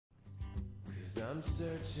'Cause I'm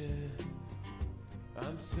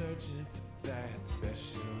searching for that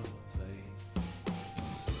special place.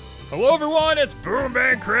 Hello everyone, it's Boom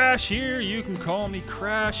Bang Crash here. You can call me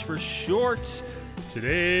Crash for short.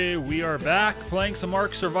 Today we are back playing some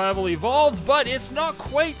ARK Survival Evolved, but it's not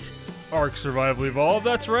quite ARK Survival Evolved.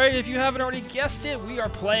 That's right, if you haven't already guessed it, we are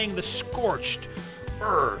playing the Scorched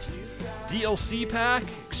Earth DLC pack,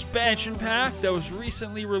 expansion pack that was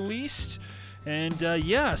recently released. And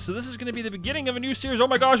yeah, so this is going to be the beginning of a new series. Oh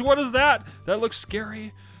my gosh, what is that? That looks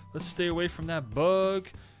scary. Let's stay away from that bug.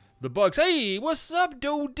 The bugs. Hey, what's up,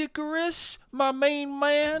 Dodicarus? My main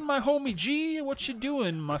man, my homie G. What you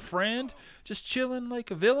doing, my friend? Just chilling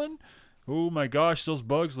like a villain? Oh my gosh, those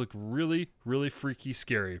bugs look really, really freaky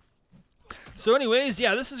scary. So anyways,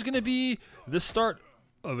 yeah, this is going to be the start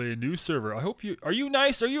of a new server. I hope you... Are you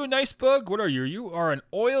nice? Are you a nice bug? What are you? You are an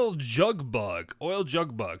oil jug bug. Oil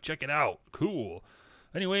jug bug. Check it out. Cool.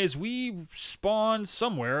 Anyways, we spawned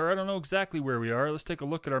somewhere. I don't know exactly where we are. Let's take a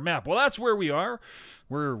look at our map. Well, that's where we are.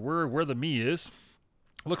 Where the me is.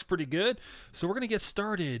 Looks pretty good. So we're going to get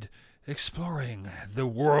started exploring the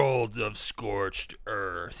world of Scorched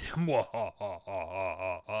Earth.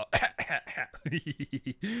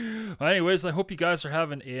 Anyways, I hope you guys are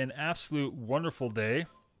having an absolute wonderful day.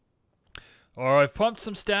 I've pumped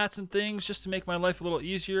some stats and things just to make my life a little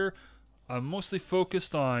easier. I'm mostly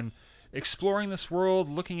focused on exploring this world,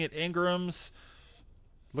 looking at engrams,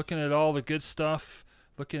 looking at all the good stuff,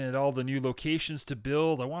 looking at all the new locations to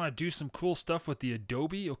build. I want to do some cool stuff with the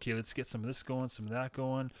Adobe. Okay, let's get some of this going, some of that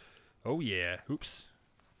going. Oh yeah, oops.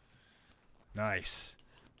 Nice.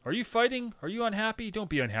 Are you fighting? Are you unhappy? Don't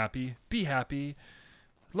be unhappy. Be happy.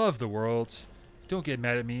 Love the world. Don't get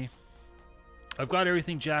mad at me. I've got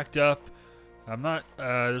everything jacked up. I'm not,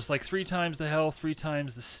 there's like 3 times the health, 3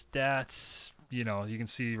 times the stats. You know, you can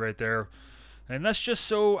see right there. And that's just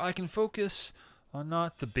so I can focus on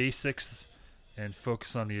not the basics and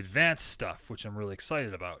focus on the advanced stuff, which I'm really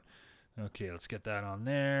excited about. Okay, let's get that on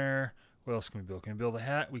there. What else can we build? Can we build a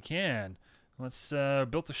hat? We can. Let's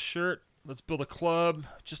build a shirt. Let's build a club,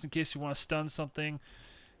 just in case you want to stun something.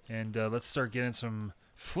 And let's start getting some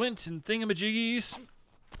flint and thingamajiggies.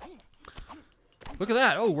 Look at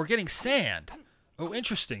that. Oh, we're getting sand. Oh,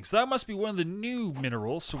 interesting. So that must be one of the new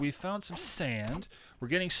minerals. So we found some sand. We're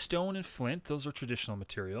getting stone and flint. Those are traditional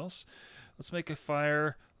materials. Let's make a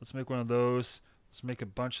fire. Let's make one of those. Let's make a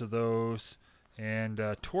bunch of those. And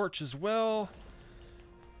torch as well.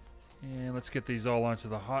 And let's get these all onto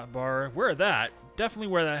the hot bar. Wear that.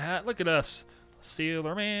 Definitely wear that hat. Look at us.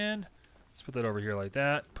 Sailor man. Let's put that over here like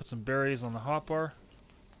that. Put some berries on the hot bar.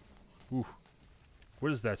 Ooh.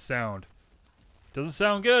 What is that sound? Doesn't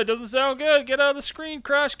sound good. Doesn't sound good. Get out of the screen,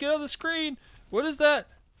 Crash. Get out of the screen. What is that?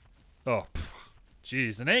 Oh,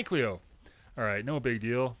 jeez. An Ankylo. All right. No big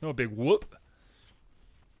deal. No big whoop.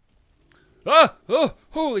 Ah! Oh!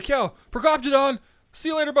 Holy cow. Procoptodon. See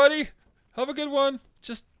you later, buddy. Have a good one.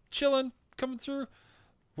 Just chilling. Coming through.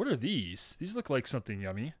 What are these? These look like something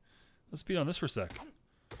yummy. Let's beat on this for a sec.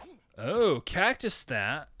 Oh, cactus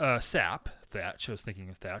sap. Thatch. I was thinking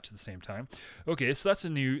of thatch at the same time. Okay, so that's a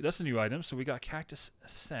new item. So we got cactus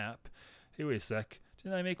sap. Hey, wait a sec.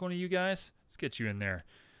 Didn't I make one of you guys? Let's get you in there.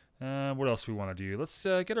 What else do we want to do? Let's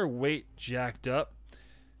get our weight jacked up.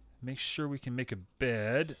 Make sure we can make a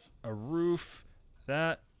bed, a roof,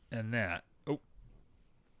 that, and that. Oh.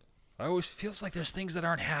 I always feels like there's things that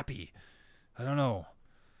aren't happy. I don't know.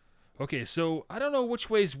 Okay, so I don't know which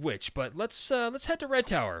way's which, but let's head to Red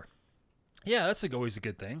Tower. Yeah, that's always a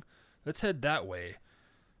good thing. Let's head that way.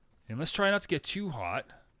 And let's try not to get too hot,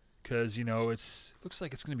 because, you know, looks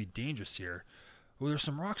like it's going to be dangerous here. Oh, there's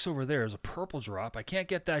some rocks over there. There's a purple drop. I can't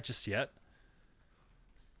get that just yet.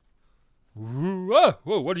 Ooh, oh,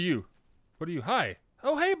 whoa, what are you? What are you? Hi.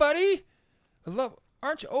 Oh, hey, buddy.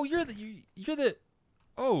 Aren't you? Oh, you're the,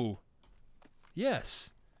 oh, yes.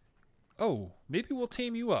 Oh, maybe we'll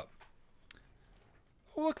tame you up.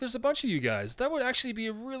 Oh, look, there's a bunch of you guys. That would actually be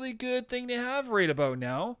a really good thing to have right about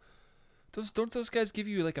now. Don't those guys give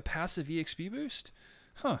you like a passive EXP boost?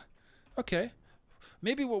 Huh. Okay.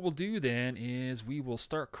 Maybe what we'll do then is we will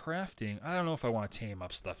start crafting. I don't know if I want to tame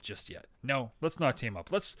up stuff just yet. No, let's not tame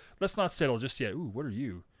up. Let's not settle just yet. Ooh, what are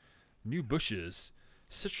you? New bushes.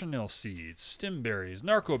 Citronelle seeds. Stim berries.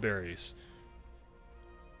 Narco berries.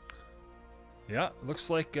 Yeah, looks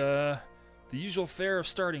like the usual fare of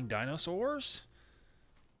starting dinosaurs.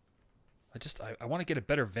 I want to get a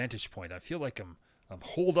better vantage point. I feel like I'm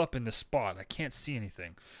holed up in this spot. I can't see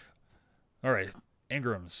anything. All right,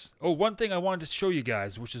 engrams. Oh, one thing I wanted to show you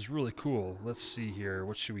guys, which is really cool. Let's see here.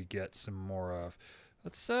 What should we get some more of?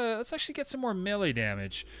 Let's actually get some more melee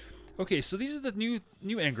damage. Okay, so these are the new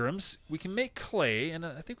engrams. We can make clay, and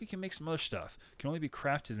I think we can make some other stuff. Can only be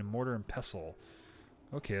crafted in mortar and pestle.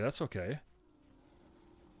 Okay, that's okay.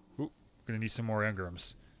 Ooh, gonna need some more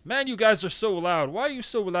engrams. Man, you guys are so loud. Why are you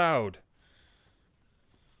so loud?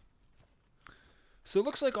 So it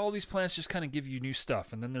looks like all these plants just kind of give you new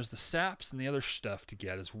stuff, and then there's the saps and the other stuff to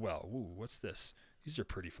get as well. Ooh, what's this? These are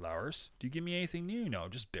pretty flowers. Do you give me anything new? No,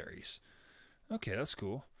 just berries. Okay, that's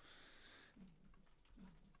cool.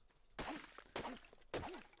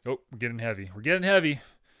 Oh, we're getting heavy. We're getting heavy.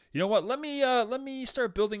 You know what? Let me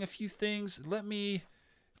start building a few things. Let me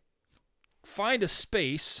find a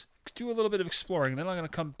space, do a little bit of exploring, and then I'm going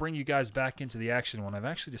to come bring you guys back into the action when I've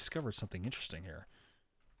actually discovered something interesting here.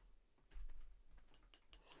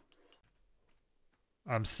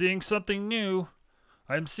 I'm seeing something new.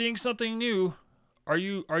 I'm seeing something new. Are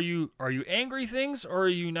you angry things or are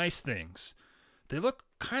you nice things? They look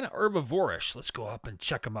kind of herbivorous. Let's go up and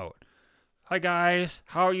check them out. Hi guys,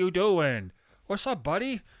 how are you doing? What's up,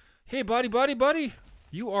 buddy? Hey, buddy.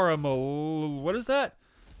 You are a what is that?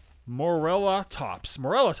 Morella tops.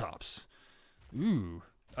 Ooh,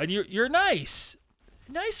 and you're nice.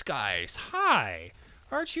 Nice guys. Hi.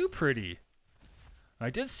 Aren't you pretty? I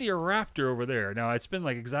did see a raptor over there. Now, it's been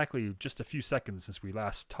like exactly just a few seconds since we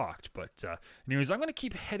last talked. But anyways, I'm going to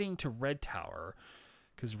keep heading to Red Tower.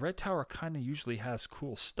 Because Red Tower kind of usually has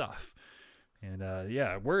cool stuff. And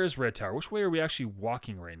yeah, where is Red Tower? Which way are we actually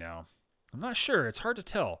walking right now? I'm not sure. It's hard to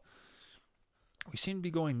tell. We seem to be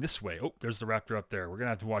going this way. Oh, there's the raptor up there. We're going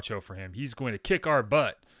to have to watch out for him. He's going to kick our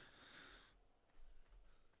butt.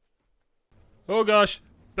 Oh, gosh.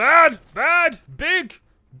 Bad. Big,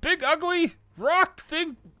 ugly rock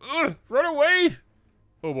thing. Ugh, run away.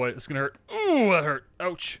 Oh, boy. It's going to hurt. Ooh, that hurt.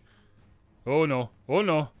 Ouch. Oh, no. What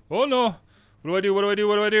do I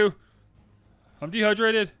do? I'm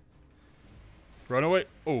dehydrated. Run away.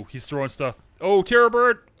 Oh, he's throwing stuff. Oh, terror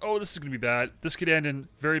bird. Oh, this is going to be bad. This could end in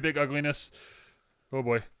very big ugliness. Oh,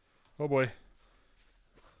 boy.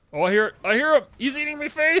 Oh, I hear him. He's eating my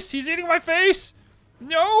face.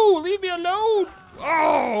 No, leave me alone.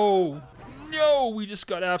 Oh, no. We just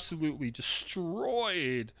got absolutely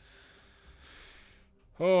destroyed.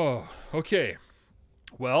 Oh, okay.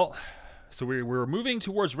 Well, so we're moving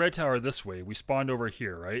towards Red Tower this way. We spawned over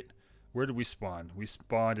here, right? Where did we spawn? We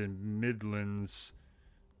spawned in Midlands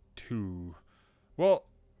 2. Well,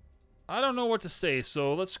 I don't know what to say,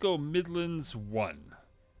 so let's go Midlands 1.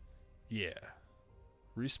 Yeah.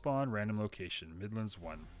 Respawn, random location, Midlands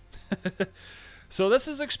 1. So this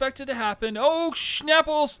is expected to happen. Oh,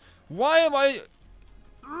 schnapples! Why am I...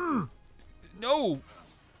 No!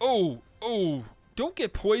 Oh! Don't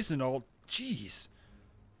get poisoned all... Jeez.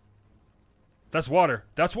 That's water.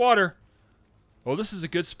 Oh, this is a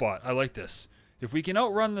good spot. I like this. If we can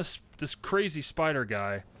outrun this crazy spider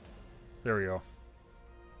guy... There we go.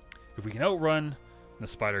 If we can outrun the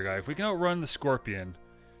spider guy, if we can outrun the scorpion,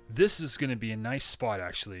 this is going to be a nice spot,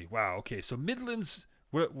 actually. Wow, okay, so Midlands...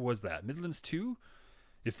 What was that? Midlands 2?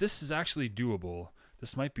 If this is actually doable,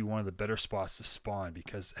 this might be one of the better spots to spawn,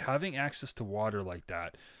 because having access to water like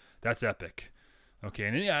that, that's epic. Okay,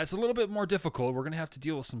 and yeah, it's a little bit more difficult. We're going to have to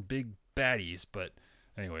deal with some big baddies, but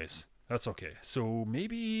anyways, that's okay. So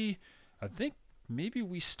maybe, I think maybe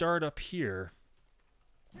we start up here.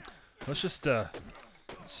 Let's just,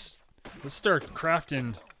 let's start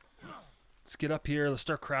crafting. Let's get up here. Let's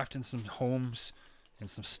start crafting some homes and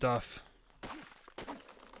some stuff.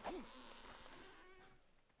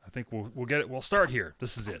 I think we'll get it. We'll start here.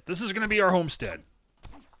 This is it. This is going to be our homestead.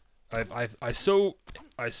 I so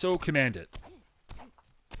command it.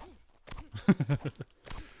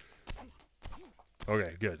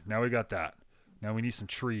 Okay, good. Now we got that. Now we need some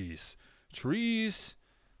trees. Trees.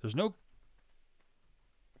 There's no...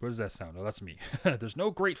 What does that sound? Oh, that's me. There's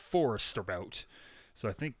no great forest about. So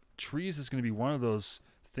I think trees is going to be one of those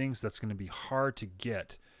things that's going to be hard to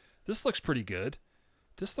get. This looks pretty good.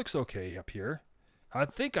 This looks okay up here. I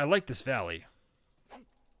think I like this valley.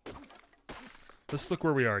 Let's look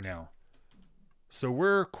where we are now. So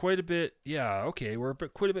we're quite a bit... Yeah, okay. We're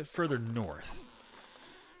quite a bit further north.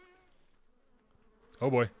 Oh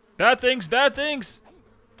boy. Bad things!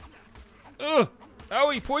 Ugh!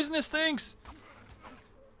 Owie! Poisonous things!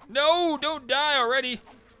 No! Don't die already!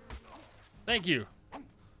 Thank you.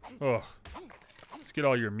 Oh. Let's get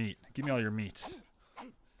all your meat. Give me all your meats.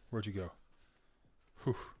 Where'd you go?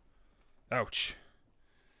 Whew. Ouch.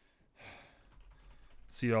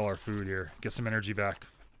 Let's eat all our food here. Get some energy back.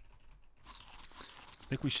 I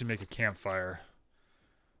think we should make a campfire.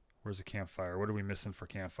 Where's the campfire? What are we missing for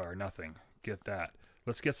campfire? Nothing. Get that.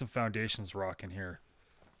 Let's get some foundations rocking here.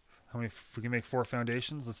 How many? If we can make 4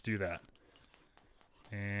 foundations, let's do that.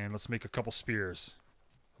 And let's make a couple spears.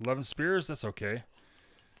 11 spears, that's okay.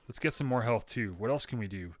 Let's get some more health too. What else can we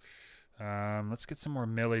do? Let's get some more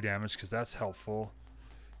melee damage because that's helpful.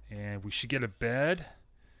 And we should get a bed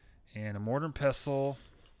and a mortar and pestle.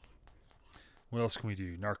 What else can we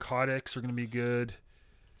do? Narcotics are going to be good.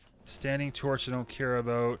 Standing torch I don't care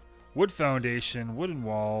about. Wood foundation, wooden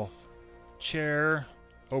wall, chair.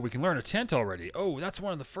 Oh, we can learn a tent already. Oh, that's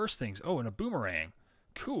one of the first things. Oh, and a boomerang.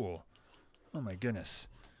 Cool. Oh my goodness.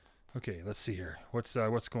 Okay, let's see here. What's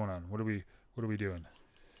going on? What are we doing?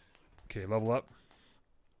 Okay, level up.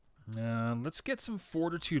 Let's get some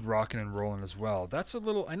fortitude rocking and rolling as well. That's a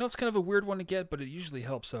little, I know it's kind of a weird one to get, but it usually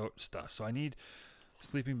helps out stuff. So I need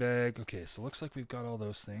sleeping bag. Okay, so it looks like we've got all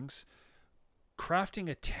those things. Crafting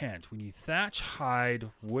a tent. We need thatch, hide,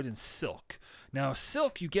 wood, and silk. Now,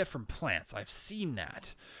 silk you get from plants. I've seen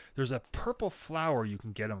that. There's a purple flower you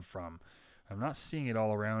can get them from. I'm not seeing it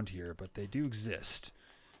all around here, but they do exist.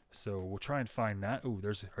 So we'll try and find that. Oh,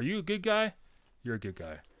 are you a good guy? You're a good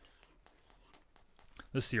guy.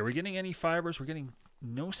 Let's see. Are we getting any fibers? We're getting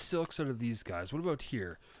no silks out of these guys. What about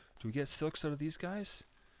here? Do we get silks out of these guys?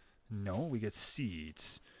 No, we get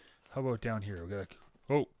seeds. How about down here? We got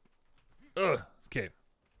oh. Ugh. Okay.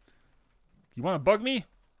 You want to bug me?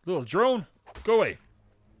 Little drone? Go away.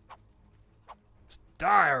 Just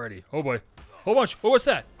die already. Oh boy. Whole bunch. Oh, what's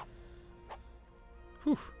that?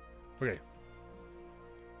 Whew. Okay.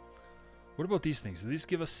 What about these things? Do these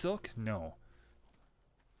give us silk? No.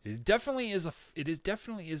 It definitely is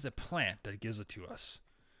a plant that gives it to us.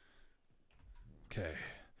 Okay.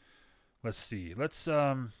 Let's see. Let's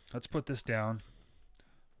put this down.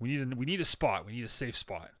 We need a spot. We need a safe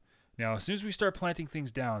spot. Now, as soon as we start planting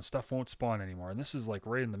things down, stuff won't spawn anymore. And this is like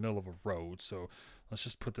right in the middle of a road, so let's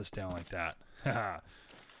just put this down like that.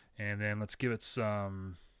 And then let's give it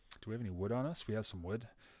some. Do we have any wood on us? We have some wood.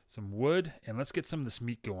 Some wood, and let's get some of this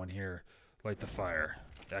meat going here. Light the fire.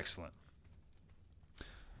 Excellent.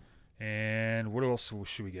 And what else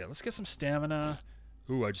should we get? Let's get some stamina.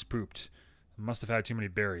 Ooh, I just pooped. I must have had too many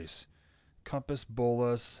berries. Compass,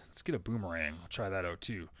 bolas. Let's get a boomerang. We'll try that out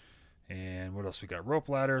too. And what else we got? Rope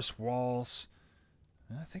ladders, walls.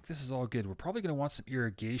 I think this is all good. We're probably going to want some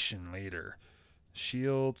irrigation later.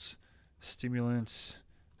 Shields, stimulants,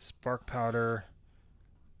 spark powder.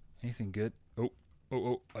 Anything good?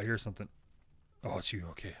 Oh, I hear something. Oh, it's you.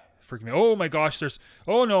 Okay. Freaking me. Oh my gosh, there's...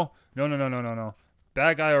 Oh no. No.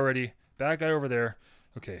 Bad guy already. Bad guy over there.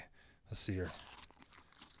 Okay, let's see here.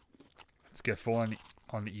 Let's get full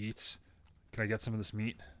on the eats. Can I get some of this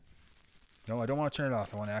meat? No, I don't want to turn it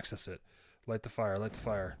off. I want to access it. Light the fire. Light the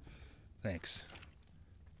fire. Thanks.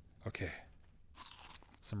 Okay.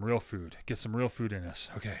 Some real food. Get some real food in us.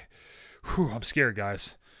 Okay. Whew, I'm scared,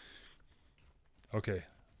 guys. Okay.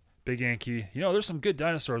 Big Yankee. You know, there's some good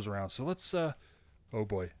dinosaurs around, so let's... Oh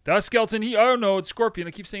boy. That skeleton, oh no, it's Scorpion.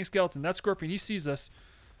 I keep saying skeleton. That Scorpion, he sees us.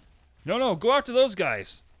 No, go after those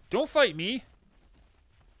guys. Don't fight me.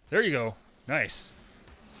 There you go. Nice.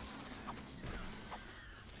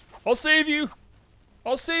 I'll save you.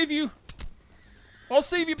 I'll save you. I'll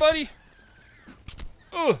save you, buddy.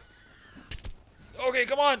 Ugh. Okay,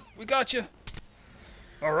 come on. We got you.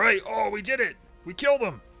 All right. Oh, we did it. We killed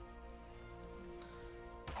him.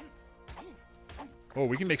 Oh,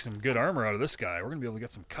 we can make some good armor out of this guy. We're going to be able to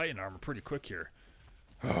get some chitin armor pretty quick here.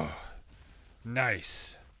 Oh,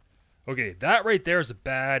 nice. Okay, that right there is a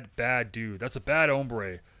bad dude. That's a bad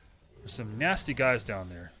hombre. There's some nasty guys down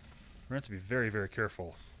there. We're going to have to be very, very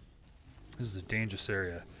careful. This is a dangerous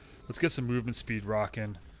area. Let's get some movement speed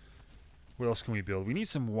rocking. What else can we build? We need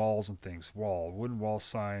some walls and things. Wall, wooden wall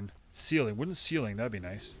sign, ceiling. Wooden ceiling, that'd be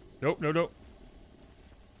nice. Nope.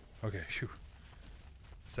 Okay, phew.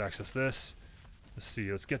 Let's access this. Let's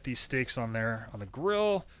see, let's get these steaks on there on the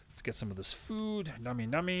grill. Let's get some of this food.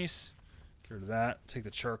 Nummies. Get rid of that. Take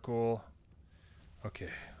the charcoal. Okay.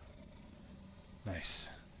 Nice.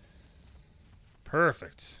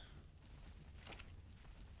 Perfect.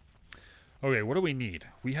 Okay, what do we need?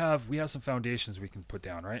 We have some foundations we can put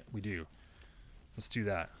down, right? We do. Let's do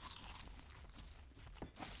that.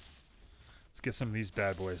 Let's get some of these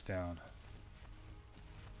bad boys down.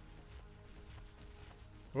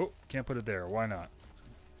 Oh, can't put it there. Why not?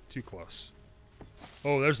 Too close.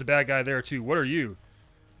 Oh, there's the bad guy there too. What are you?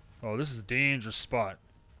 Oh, this is a dangerous spot.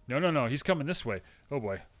 No. He's coming this way. Oh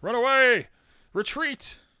boy. Run away!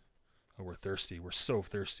 Retreat! Oh, we're thirsty. We're so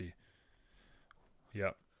thirsty.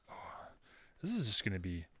 Yep. Oh, this is just gonna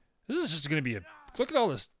be a... Look at all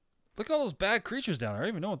this. Look at all those bad creatures down there. I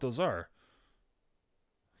don't even know what those are.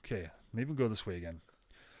 Okay, maybe we'll go this way again.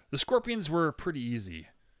 The scorpions were pretty easy.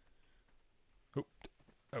 Oh.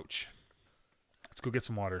 Ouch. Let's go get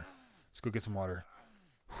some water.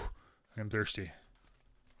 I'm thirsty.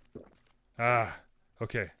 Ah,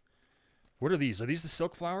 okay. What are these? Are these the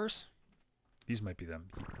silk flowers? These might be them.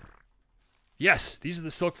 Yes, these are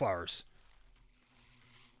the silk flowers.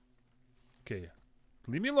 Okay.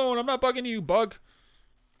 Leave me alone. I'm not bugging you, bug.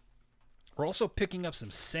 We're also picking up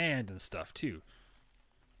some sand and stuff, too.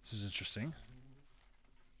 This is interesting.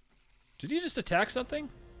 Did you just attack something?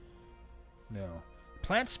 No.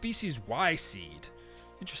 Plant species Y seed.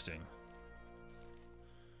 Interesting.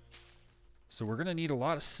 So we're going to need a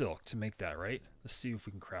lot of silk to make that, right? Let's see if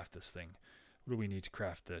we can craft this thing. What do we need to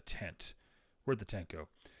craft the tent? Where'd the tent go?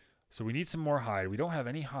 So we need some more hide. We don't have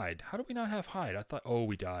any hide. How do we not have hide? I thought, oh,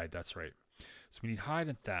 we died. That's right. So we need hide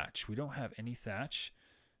and thatch. We don't have any thatch.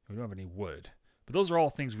 We don't have any wood. But those are all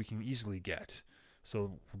things we can easily get.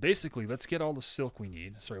 So basically, let's get all the silk we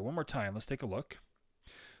need. Sorry, one more time. Let's take a look.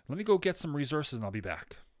 Let me go get some resources and I'll be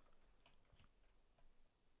back.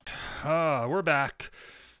 We're back.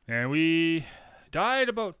 And we died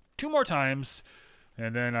about 2 more times.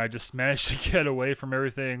 And then I just managed to get away from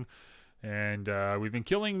everything. And we've been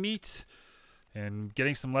killing meat and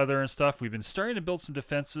getting some leather and stuff. We've been starting to build some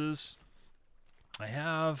defenses. I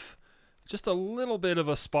have just a little bit of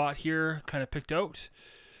a spot here kind of picked out.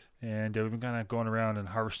 And we've been kind of going around and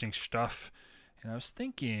harvesting stuff. And I was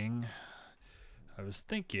thinking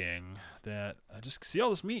that I just see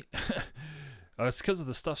all this meat. It's because of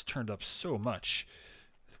the stuff's turned up so much.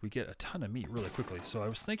 We get a ton of meat really quickly. So I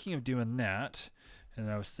was thinking of doing that. And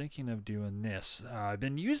I was thinking of doing this. I've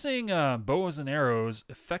been using bows and arrows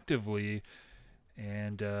effectively.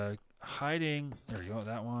 And hiding. There we go.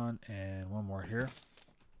 That one. And one more here.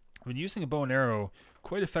 I've been using a bow and arrow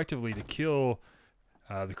quite effectively to kill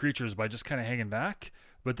the creatures by just kind of hanging back.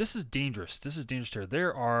 But this is dangerous. This is dangerous here.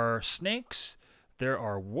 There are snakes. There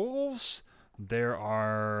are wolves. There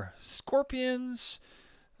are scorpions.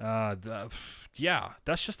 Yeah,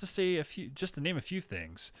 that's just to say a few, just to name a few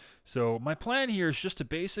things. So my plan here is just to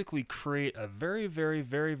basically create a very, very,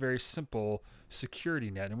 very, very simple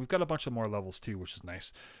security net. And we've got a bunch of more levels too, which is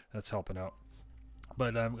nice. That's helping out.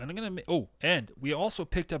 But I'm going to... Oh, and we also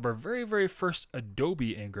picked up our very, very first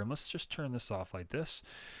Adobe engram. Let's just turn this off like this.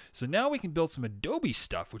 So now we can build some Adobe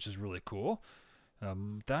stuff, which is really cool.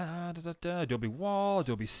 Adobe wall,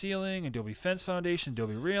 Adobe ceiling, Adobe fence foundation,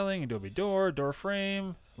 Adobe railing, Adobe door, door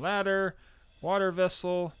frame, ladder, water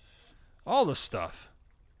vessel, all this stuff.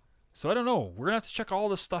 So I don't know. We're going to have to check all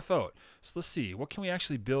this stuff out. So let's see. What can we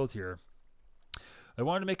actually build here? I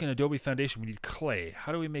wanted to make an Adobe foundation. We need clay.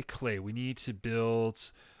 How do we make clay? We need to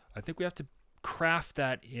build... I think we have to craft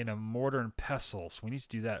that in a mortar and pestle. So we need to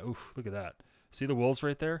do that. Oof, look at that. See the wolves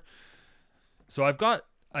right there? So I've got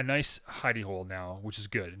a nice hidey hole now, which is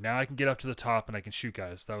good. Now I can get up to the top and I can shoot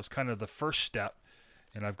guys. That was kind of the first step.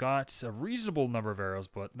 And I've got a reasonable number of arrows,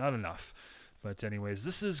 but not enough. But anyways,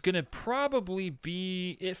 this is going to probably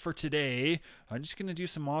be it for today. I'm just going to do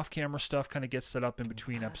some off-camera stuff, kind of get set up in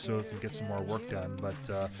between episodes and get some more work done. But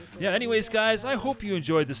yeah, anyways, guys, I hope you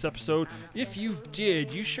enjoyed this episode. If you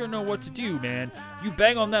did, you sure know what to do, man. You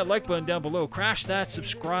bang on that like button down below. Crash that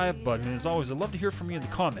subscribe button. And as always, I'd love to hear from you in the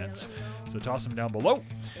comments. So toss them down below.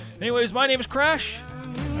 Anyways, my name is Crash,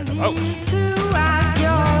 and I'm out.